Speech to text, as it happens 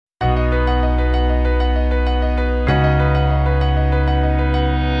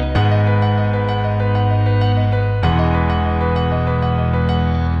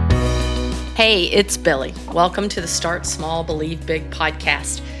Hey, it's Billy. Welcome to the Start Small, Believe Big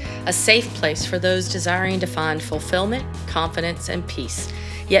podcast, a safe place for those desiring to find fulfillment, confidence, and peace,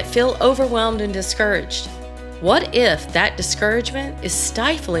 yet feel overwhelmed and discouraged. What if that discouragement is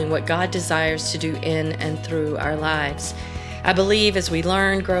stifling what God desires to do in and through our lives? I believe as we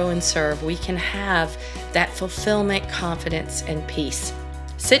learn, grow, and serve, we can have that fulfillment, confidence, and peace.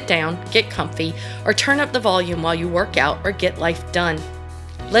 Sit down, get comfy, or turn up the volume while you work out or get life done.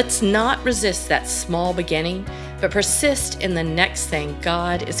 Let's not resist that small beginning, but persist in the next thing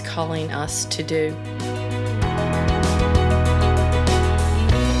God is calling us to do.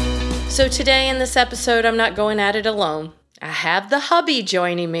 So today in this episode, I'm not going at it alone. I have the hubby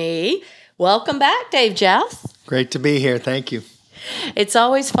joining me. Welcome back, Dave Joust. Great to be here. Thank you. It's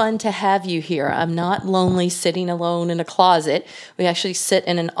always fun to have you here. I'm not lonely sitting alone in a closet. We actually sit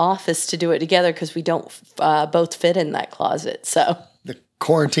in an office to do it together because we don't both fit in that closet. So the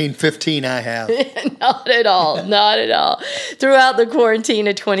quarantine 15 I have. Not at all. Not at all. Throughout the quarantine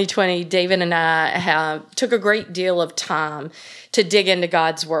of 2020, David and I took a great deal of time to dig into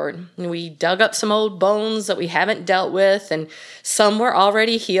God's Word. We dug up some old bones that we haven't dealt with, and some were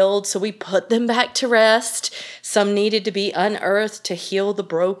already healed, so we put them back to rest. Some needed to be unearthed to heal the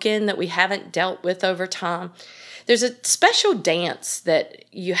broken that we haven't dealt with over time. There's a special dance that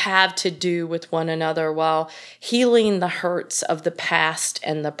you have to do with one another while healing the hurts of the past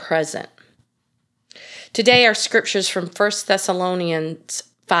and the present. Today, our scriptures from 1 Thessalonians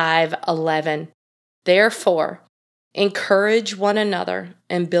 5:11. Therefore, encourage one another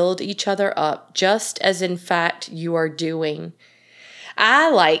and build each other up, just as in fact you are doing. I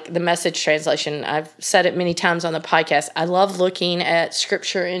like the Message translation. I've said it many times on the podcast. I love looking at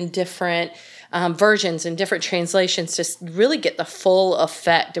scripture in different versions and different translations to really get the full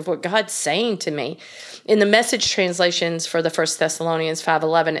effect of what God's saying to me. In the Message translations for the 1 Thessalonians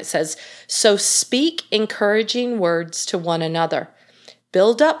 5:11, it says, "So speak encouraging words to one another.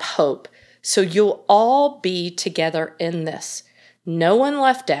 Build up hope, so you'll all be together in this. No one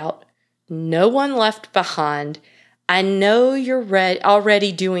left out, no one left behind. I know you're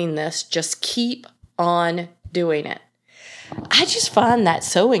already doing this. Just keep on doing it." I just find that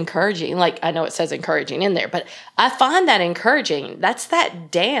so encouraging. Like, I know it says encouraging in there, but I find that encouraging. That's that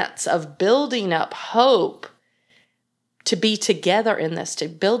dance of building up hope to be together in this, to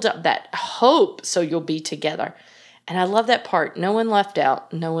build up that hope so you'll be together. And I love that part. No one left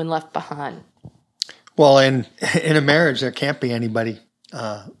out, no one left behind. Well, in a marriage, there can't be anybody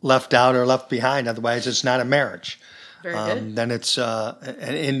left out or left behind. Otherwise, it's not a marriage. Very good. Then it's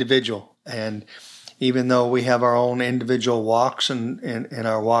an individual. And even though we have our own individual walks in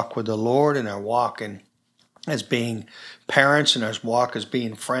our walk with the Lord and our walk as being parents and our walk as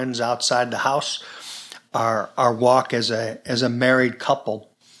being friends outside the house, our walk as a married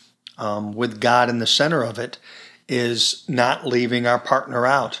couple with God in the center of it is not leaving our partner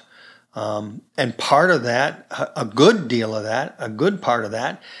out. And part of that, a good part of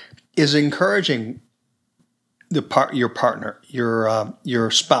that is encouraging your partner, your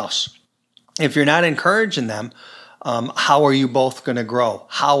spouse. If you're not encouraging them, how are you both going to grow?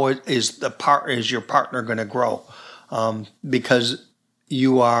 How is your partner going to grow? Because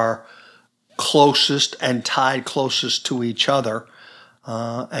you are closest and tied closest to each other,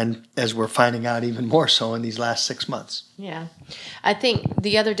 and as we're finding out even more so in these last 6 months. Yeah. I think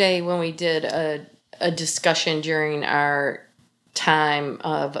the other day when we did a discussion during our time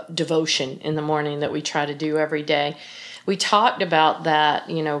of devotion in the morning that we try to do every day, we talked about that,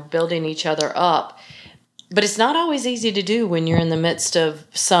 building each other up. But it's not always easy to do when you're in the midst of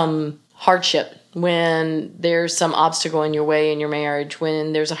some hardship, when there's some obstacle in your way in your marriage,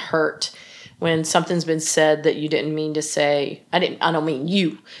 when there's a hurt, when something's been said that you didn't mean to say. I don't mean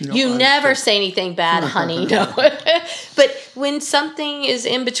you. No, you never say anything bad, honey. No. But when something is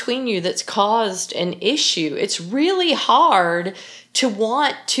in between you that's caused an issue, it's really hard to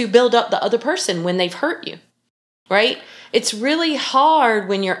want to build up the other person when they've hurt you. Right? It's really hard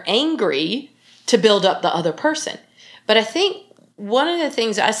when you're angry to build up the other person. But I think one of the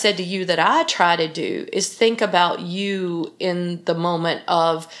things I said to you that I try to do is think about you in the moment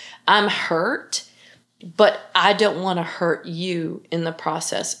of, I'm hurt, but I don't want to hurt you in the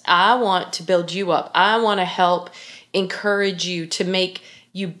process. I want to build you up. I want to help encourage you to make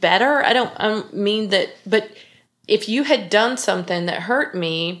you better. I don't mean that, but if you had done something that hurt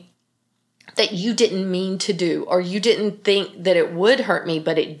me, that you didn't mean to do, or you didn't think that it would hurt me,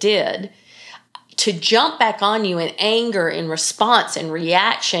 but it did, to jump back on you in anger, in response, and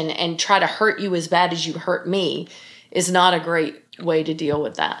reaction, and try to hurt you as bad as you hurt me is not a great way to deal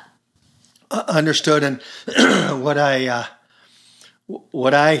with that. Understood. And what I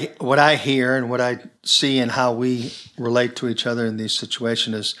What I hear and what I see and how we relate to each other in these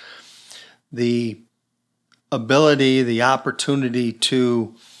situations is the ability, the opportunity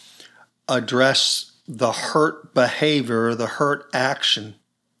to address the hurt behavior, the hurt action,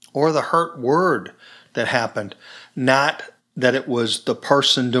 or the hurt word that happened. Not that it was the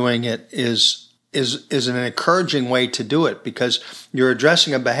person doing it is an encouraging way to do it, because you're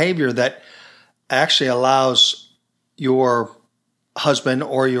addressing a behavior that actually allows your husband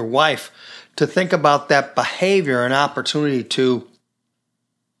or your wife to think about that behavior, an opportunity to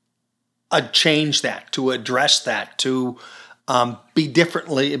change that, to address that, to be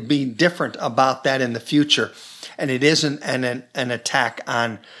different about that in the future, and it isn't an attack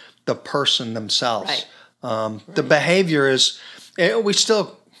on the person themselves. Right. The behavior is, we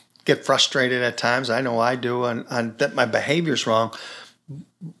still get frustrated at times. I know I do, on that my behavior's wrong,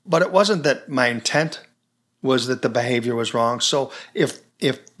 but it wasn't that my intent was that the behavior was wrong. So if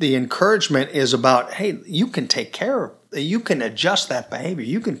the encouragement is about, hey, you can take care of, you can adjust that behavior,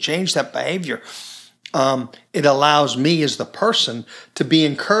 you can change that behavior, it allows me as the person to be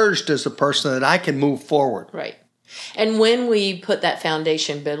encouraged as the person that I can move forward. Right. And when we put that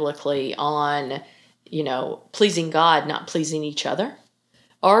foundation biblically on, pleasing God, not pleasing each other,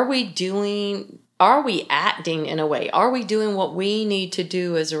 are we acting in a way? Are we doing what we need to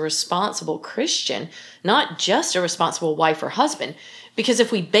do as a responsible Christian, not just a responsible wife or husband? Because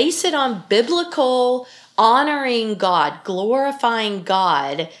if we base it on biblical honoring God, glorifying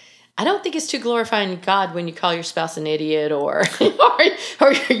God, I don't think it's too glorifying God when you call your spouse an idiot or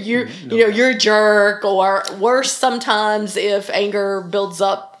you're a jerk, or worse sometimes if anger builds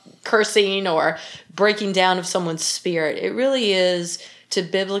up, cursing or breaking down of someone's spirit. It really is to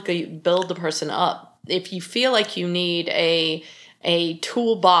biblically build the person up. If you feel like you need a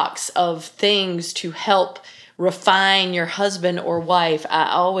toolbox of things to help refine your husband or wife,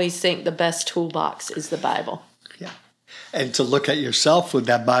 I always think the best toolbox is the Bible. Yeah. And to look at yourself with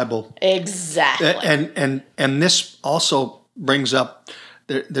that Bible. Exactly. And this also brings up,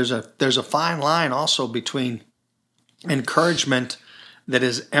 there's a fine line also between encouragement that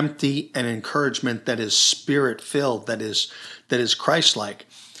is empty and encouragement that is spirit-filled, that is Christ-like.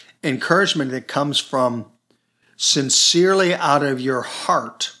 Encouragement that comes from sincerely out of your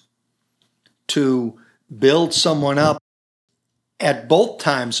heart to build someone up at both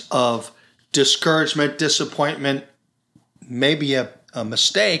times of discouragement, disappointment, maybe a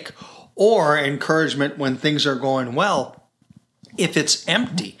mistake, or encouragement when things are going well. If it's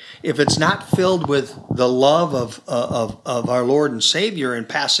empty, if it's not filled with the love of our Lord and Savior and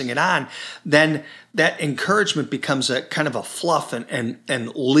passing it on, then that encouragement becomes a kind of a fluff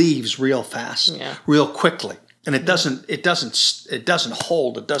and leaves real fast, real quickly, and it doesn't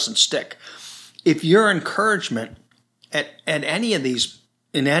hold, it doesn't stick. If your encouragement at any of these,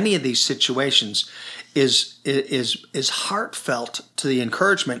 in any of these situations is heartfelt to the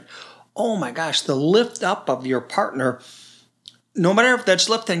encouragement, oh my gosh, the lift up of your partner, no matter if that's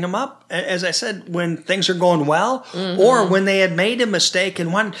lifting them up, as I said, when things are going well, or when they had made a mistake and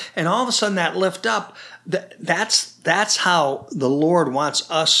all of a sudden that lift up, that's how the Lord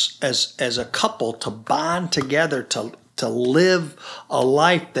wants us as a couple to bond together, to live a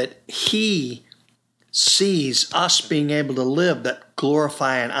life that He sees us being able to live, that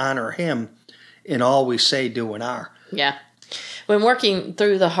glorify and honor Him in all we say, do, and are. Yeah. When working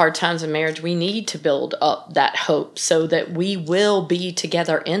through the hard times of marriage, we need to build up that hope so that we will be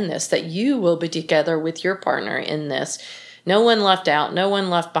together in this, that you will be together with your partner in this. No one left out, no one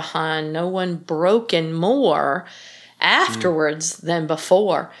left behind, no one broken more afterwards than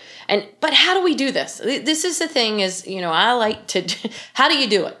before. But how do we do this? This is the thing is, I like to, how do you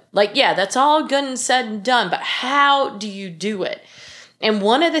do it? That's all good and said and done, but how do you do it? And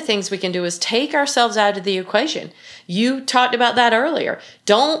one of the things we can do is take ourselves out of the equation. You talked about that earlier.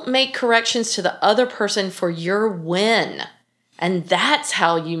 Don't make corrections to the other person for your win. And that's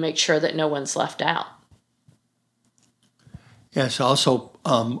how you make sure that no one's left out. Yes, also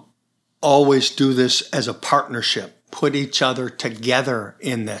always do this as a partnership. Put each other together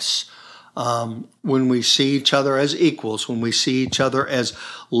in this. When we see each other as equals, when we see each other as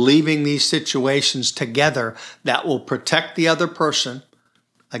leaving these situations together, that will protect the other person.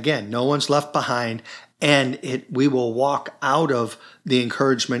 Again, no one's left behind, and we will walk out of the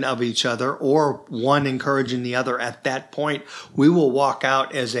encouragement of each other, or one encouraging the other at that point. We will walk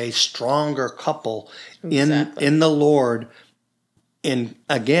out as a stronger couple in the Lord, in,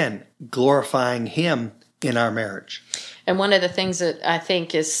 again, glorifying Him in our marriage. And one of the things that I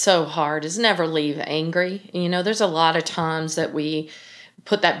think is so hard is never leave angry. There's a lot of times that we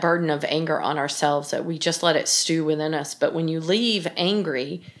put that burden of anger on ourselves, that we just let it stew within us. But when you leave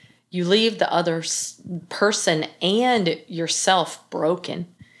angry, you leave the other person and yourself broken.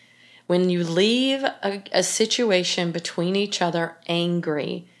 When you leave a situation between each other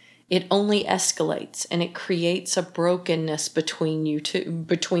angry, it only escalates and it creates a brokenness between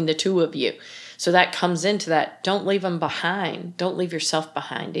the two of you. So that comes into that. Don't leave them behind. Don't leave yourself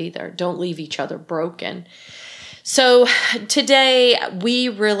behind either. Don't leave each other broken. So today we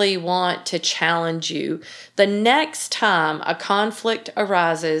really want to challenge you. The next time a conflict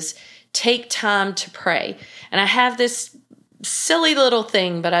arises, take time to pray. And I have this silly little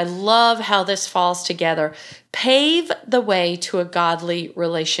thing, but I love how this falls together. Pave the way to a godly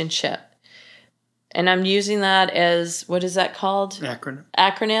relationship. And I'm using that as, what is that called? Acronym.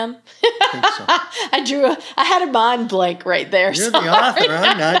 I think so. I had a mind blank right there. You're the author,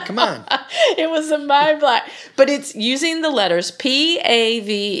 I'm not. Come on. It was a mind blank. But it's using the letters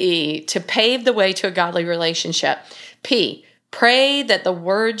Pave to pave the way to a godly relationship. P, pray that the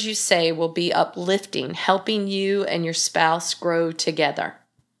words you say will be uplifting, helping you and your spouse grow together.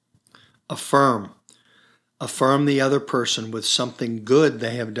 Affirm. Affirm the other person with something good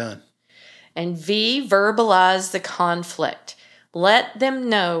they have done. And V, verbalize the conflict. Let them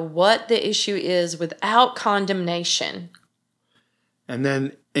know what the issue is without condemnation. And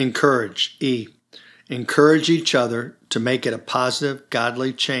then encourage. E, encourage each other to make it a positive,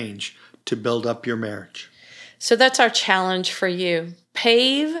 godly change to build up your marriage. So that's our challenge for you.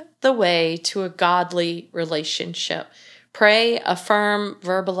 Pave the way to a godly relationship. Pray, affirm,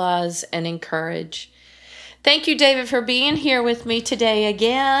 verbalize, and encourage. Thank you, David, for being here with me today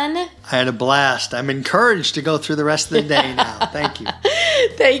again. I had a blast. I'm encouraged to go through the rest of the day now. Thank you.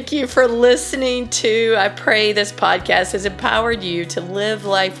 Thank you for listening to. I pray this podcast has empowered you to live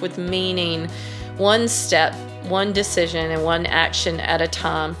life with meaning, one step, one decision, and one action at a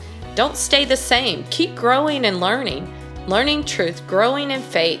time. Don't stay the same. Keep growing and learning truth, growing in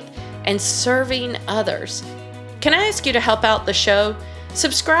faith, and serving others. Can I ask you to help out the show?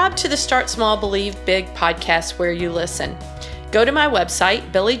 Subscribe to the Start Small, Believe Big podcast where you listen. Go to my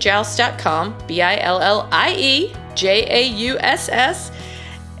website, BillieJauss.com, BILLIEJAUSS,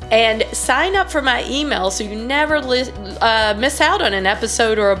 and sign up for my email so you never miss out on an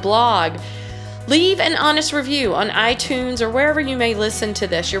episode or a blog. Leave an honest review on iTunes or wherever you may listen to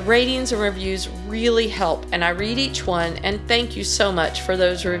this. Your ratings and reviews really help, and I read each one, and thank you so much for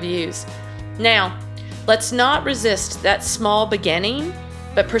those reviews. Now, let's not resist that small beginning,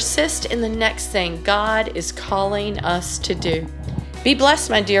 but persist in the next thing God is calling us to do. Be blessed,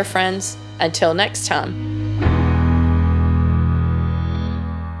 my dear friends. Until next time.